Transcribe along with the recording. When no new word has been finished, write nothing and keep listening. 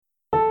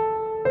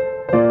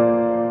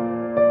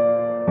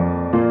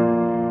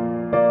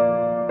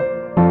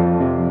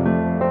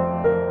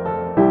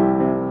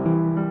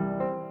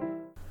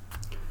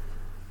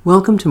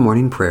Welcome to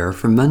morning prayer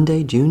for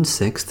Monday, June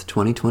 6th,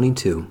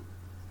 2022.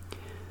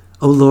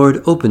 O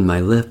Lord, open my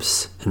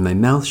lips, and my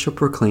mouth shall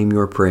proclaim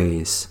your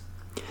praise.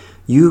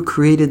 You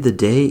created the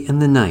day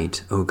and the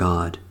night, O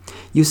God.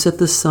 You set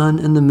the sun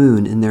and the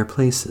moon in their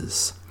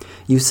places.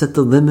 You set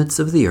the limits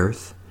of the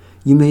earth.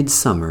 You made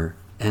summer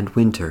and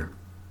winter.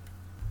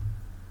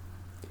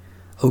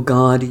 O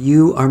God,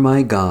 you are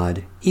my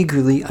God.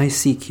 Eagerly I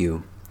seek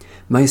you.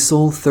 My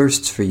soul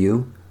thirsts for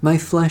you. My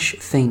flesh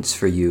faints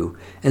for you,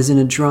 as in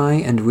a dry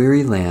and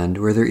weary land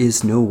where there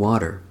is no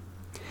water.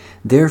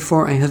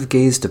 Therefore I have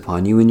gazed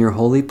upon you in your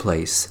holy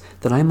place,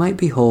 that I might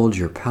behold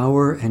your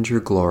power and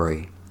your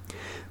glory.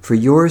 For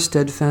your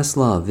steadfast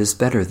love is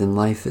better than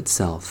life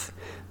itself.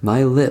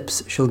 My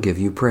lips shall give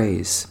you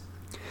praise.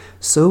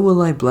 So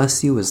will I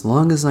bless you as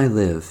long as I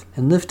live,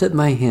 and lift up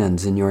my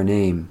hands in your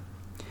name.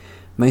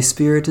 My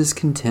spirit is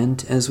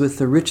content as with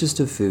the richest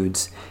of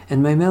foods,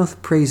 and my mouth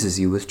praises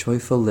you with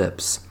joyful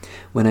lips,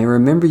 when I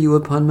remember you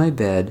upon my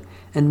bed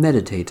and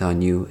meditate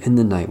on you in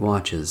the night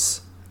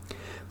watches.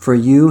 For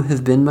you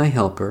have been my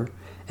helper,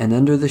 and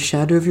under the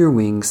shadow of your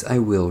wings I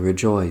will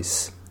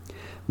rejoice.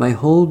 My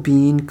whole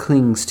being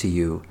clings to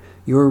you,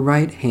 your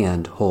right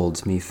hand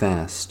holds me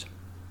fast.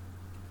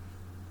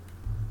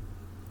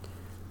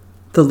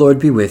 The Lord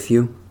be with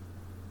you.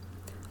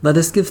 Let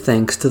us give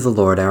thanks to the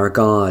Lord our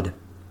God.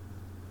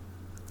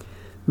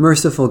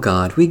 Merciful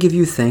God, we give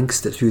you thanks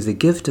that through the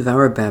gift of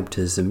our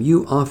baptism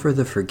you offer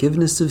the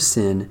forgiveness of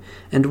sin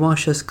and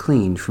wash us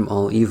clean from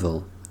all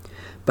evil.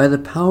 By the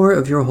power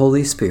of your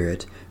Holy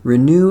Spirit,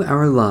 renew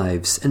our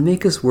lives and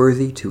make us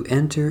worthy to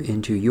enter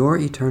into your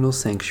eternal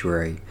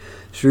sanctuary,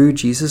 through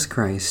Jesus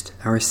Christ,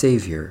 our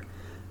Savior.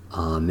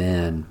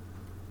 Amen.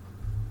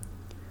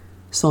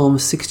 Psalm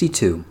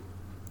 62.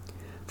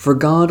 For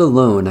God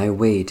alone I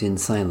wait in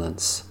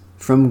silence.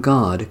 From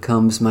God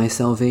comes my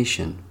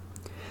salvation.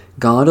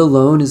 God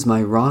alone is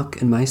my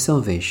rock and my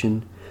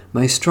salvation,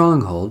 my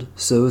stronghold,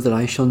 so that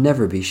I shall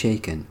never be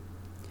shaken.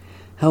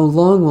 How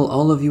long will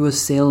all of you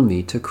assail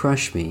me to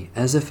crush me,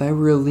 as if I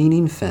were a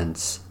leaning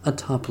fence, a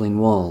toppling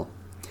wall?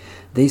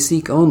 They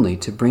seek only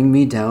to bring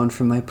me down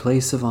from my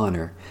place of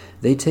honor.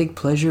 They take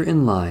pleasure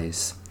in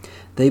lies.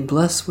 They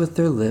bless with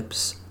their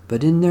lips,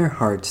 but in their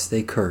hearts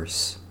they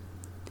curse.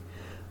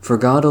 For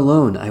God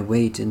alone I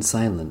wait in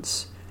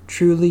silence.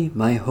 Truly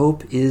my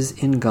hope is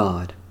in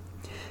God.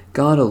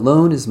 God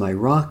alone is my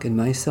rock and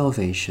my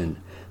salvation,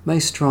 my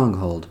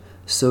stronghold,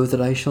 so that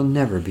I shall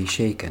never be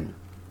shaken.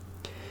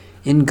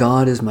 In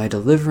God is my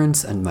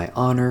deliverance and my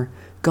honor.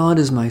 God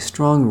is my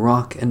strong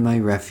rock and my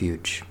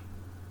refuge.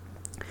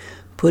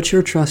 Put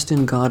your trust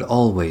in God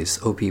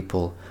always, O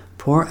people.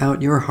 Pour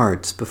out your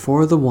hearts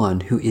before the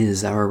one who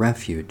is our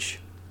refuge.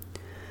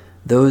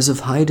 Those of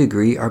high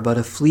degree are but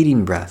a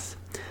fleeting breath.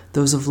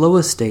 Those of low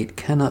estate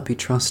cannot be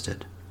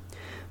trusted.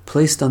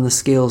 Placed on the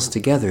scales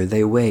together,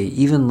 they weigh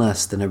even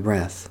less than a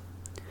breath.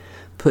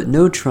 Put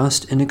no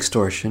trust in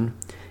extortion.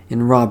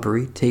 In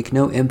robbery, take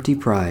no empty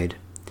pride.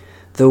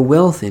 Though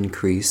wealth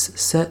increase,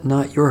 set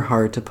not your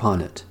heart upon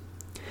it.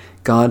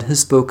 God has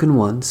spoken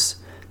once,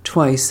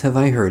 twice have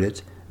I heard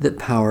it, that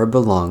power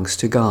belongs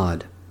to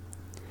God.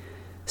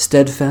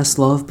 Steadfast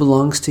love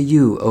belongs to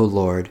you, O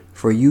Lord,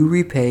 for you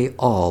repay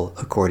all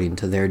according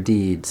to their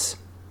deeds.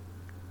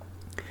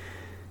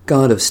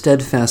 God of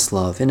steadfast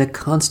love, in a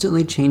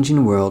constantly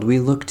changing world we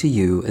look to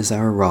you as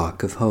our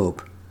rock of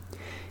hope.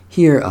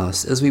 Hear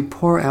us as we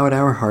pour out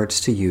our hearts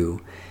to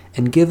you,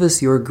 and give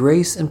us your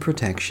grace and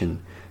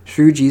protection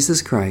through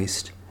Jesus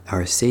Christ,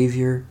 our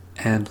Savior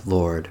and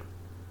Lord.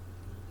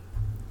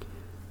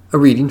 A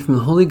reading from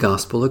the Holy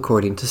Gospel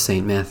according to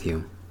St.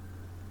 Matthew.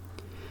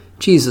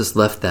 Jesus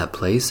left that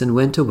place and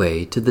went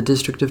away to the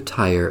district of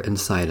Tyre and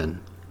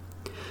Sidon.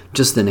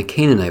 Just then a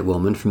Canaanite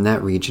woman from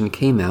that region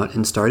came out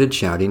and started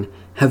shouting,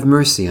 "Have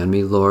mercy on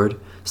me, Lord,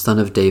 Son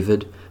of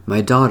David. My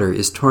daughter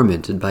is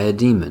tormented by a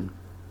demon."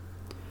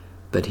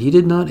 But he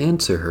did not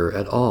answer her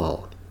at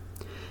all.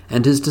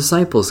 And his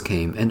disciples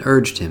came and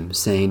urged him,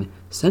 saying,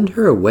 "Send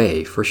her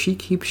away, for she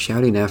keeps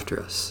shouting after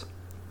us."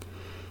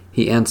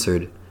 He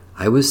answered,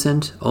 "I was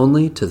sent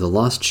only to the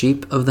lost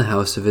sheep of the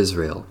house of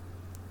Israel."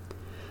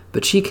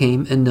 But she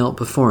came and knelt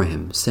before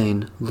him,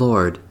 saying,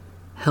 "Lord,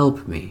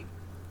 help me."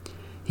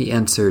 He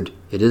answered,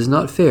 "It is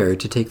not fair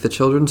to take the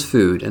children's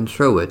food and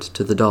throw it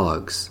to the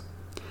dogs."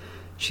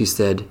 She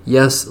said,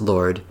 "Yes,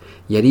 Lord,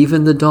 yet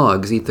even the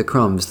dogs eat the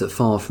crumbs that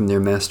fall from their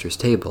master's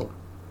table."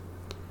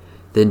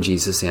 Then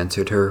Jesus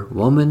answered her,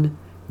 "Woman,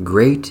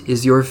 great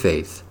is your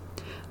faith.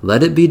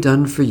 Let it be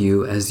done for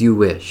you as you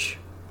wish."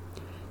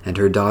 And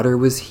her daughter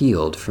was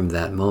healed from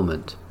that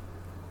moment.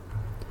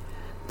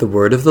 The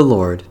word of the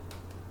Lord.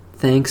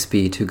 Thanks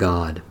be to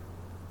God.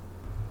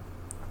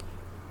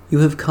 You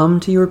have come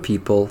to your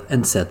people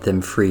and set them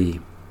free.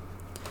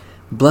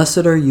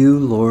 Blessed are you,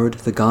 Lord,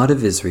 the God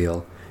of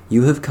Israel.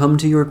 You have come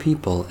to your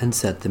people and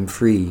set them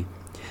free.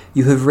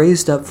 You have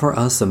raised up for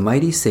us a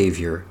mighty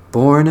Savior,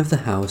 born of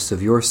the house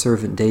of your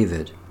servant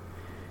David.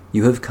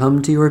 You have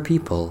come to your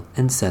people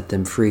and set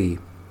them free.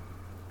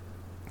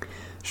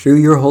 Through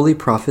your holy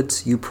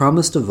prophets you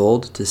promised of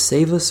old to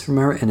save us from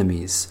our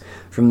enemies,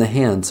 from the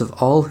hands of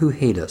all who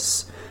hate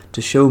us,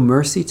 to show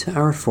mercy to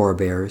our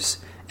forebears,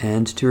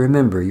 and to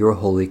remember your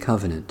holy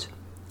covenant.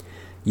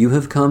 You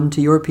have come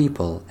to your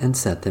people and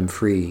set them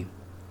free.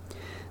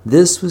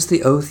 This was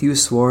the oath you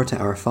swore to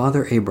our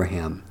father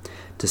Abraham,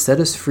 to set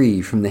us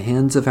free from the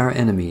hands of our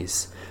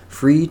enemies,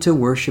 free to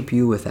worship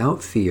you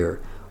without fear,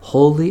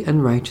 holy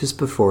and righteous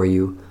before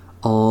you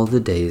all the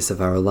days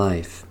of our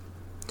life.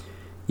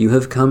 You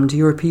have come to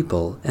your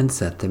people and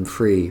set them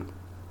free.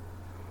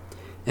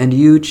 And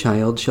you,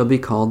 child, shall be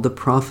called the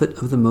prophet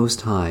of the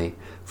Most High,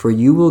 for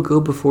you will go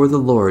before the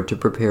Lord to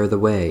prepare the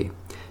way,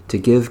 to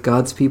give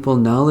God's people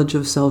knowledge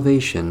of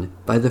salvation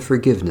by the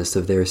forgiveness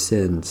of their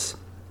sins.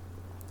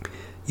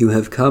 You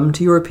have come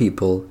to your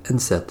people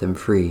and set them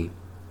free.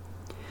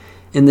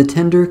 In the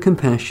tender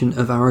compassion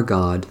of our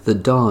God, the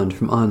dawn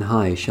from on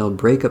high shall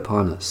break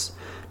upon us,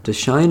 to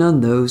shine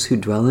on those who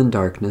dwell in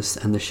darkness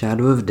and the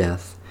shadow of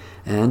death,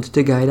 and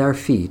to guide our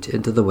feet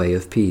into the way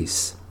of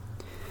peace.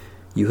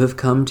 You have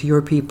come to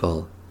your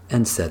people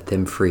and set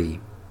them free.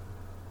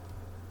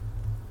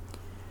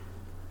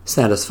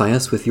 Satisfy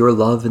us with your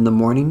love in the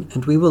morning,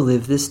 and we will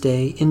live this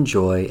day in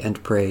joy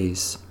and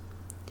praise.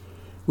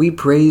 We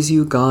praise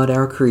you, God,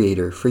 our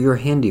Creator, for your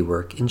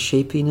handiwork in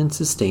shaping and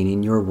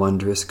sustaining your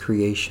wondrous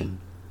creation.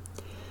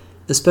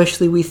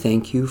 Especially we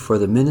thank you for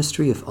the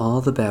ministry of all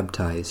the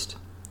baptized,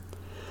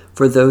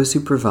 for those who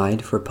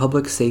provide for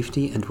public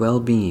safety and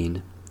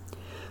well-being,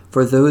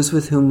 for those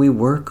with whom we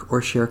work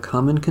or share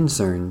common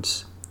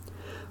concerns,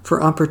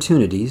 for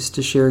opportunities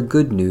to share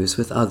good news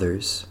with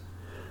others,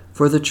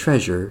 for the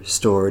treasure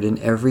stored in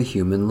every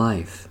human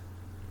life.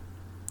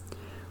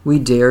 We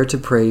dare to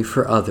pray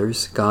for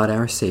others, God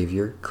our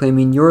Savior,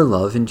 claiming your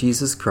love in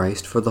Jesus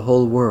Christ for the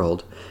whole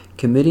world,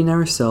 committing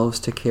ourselves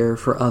to care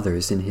for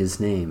others in his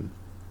name.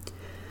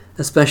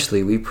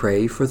 Especially we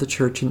pray for the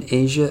Church in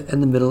Asia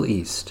and the Middle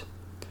East,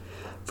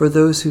 for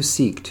those who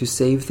seek to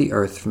save the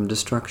earth from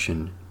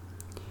destruction,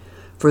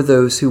 for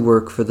those who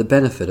work for the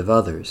benefit of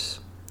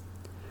others,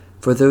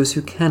 for those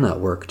who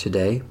cannot work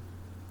today,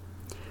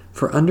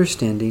 for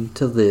understanding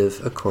to live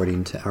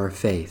according to our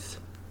faith.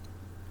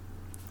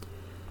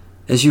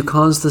 As you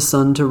cause the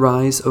sun to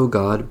rise, O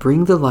God,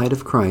 bring the light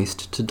of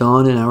Christ to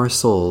dawn in our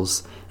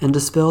souls and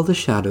dispel the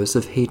shadows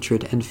of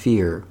hatred and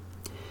fear.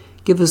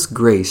 Give us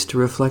grace to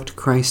reflect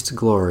Christ's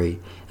glory,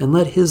 and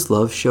let his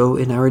love show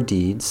in our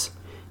deeds,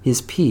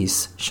 his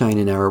peace shine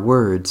in our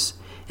words,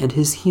 and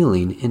his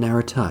healing in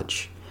our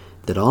touch,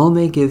 that all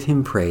may give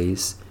him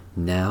praise,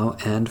 now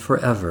and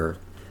forever.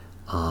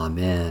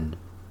 Amen.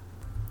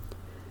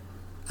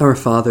 Our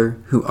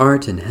Father, who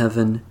art in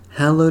heaven,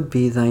 hallowed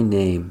be thy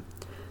name.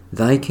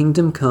 Thy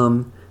kingdom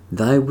come,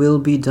 thy will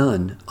be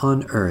done,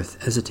 on earth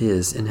as it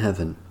is in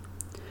heaven.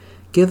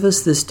 Give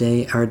us this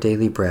day our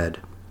daily bread,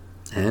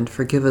 and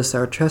forgive us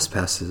our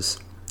trespasses,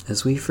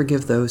 as we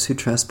forgive those who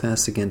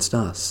trespass against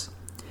us.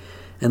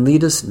 And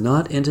lead us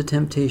not into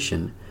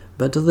temptation,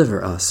 but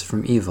deliver us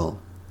from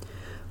evil.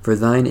 For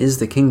thine is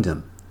the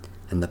kingdom,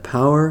 and the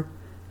power,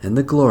 and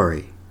the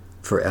glory,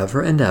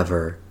 forever and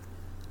ever.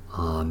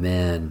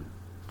 Amen.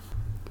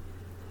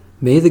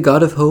 May the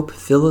God of hope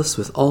fill us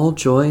with all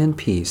joy and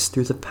peace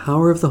through the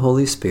power of the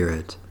Holy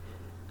Spirit.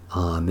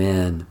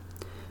 Amen.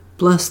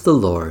 Bless the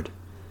Lord.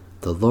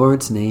 The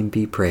Lord's name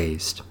be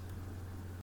praised.